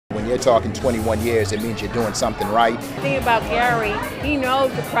you're talking 21 years, it means you're doing something right. The thing about Gary, he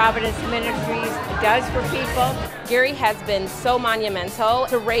knows the Providence Ministries does for people. Gary has been so monumental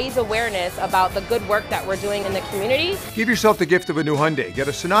to raise awareness about the good work that we're doing in the community. Give yourself the gift of a new Hyundai. Get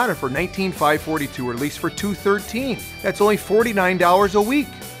a Sonata for $19,542 or lease for $213. That's only $49 a week.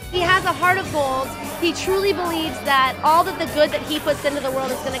 He has a heart of gold. He truly believes that all of the good that he puts into the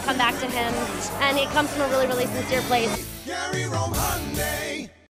world is going to come back to him, and it comes from a really, really sincere place. Gary Rome Hyundai.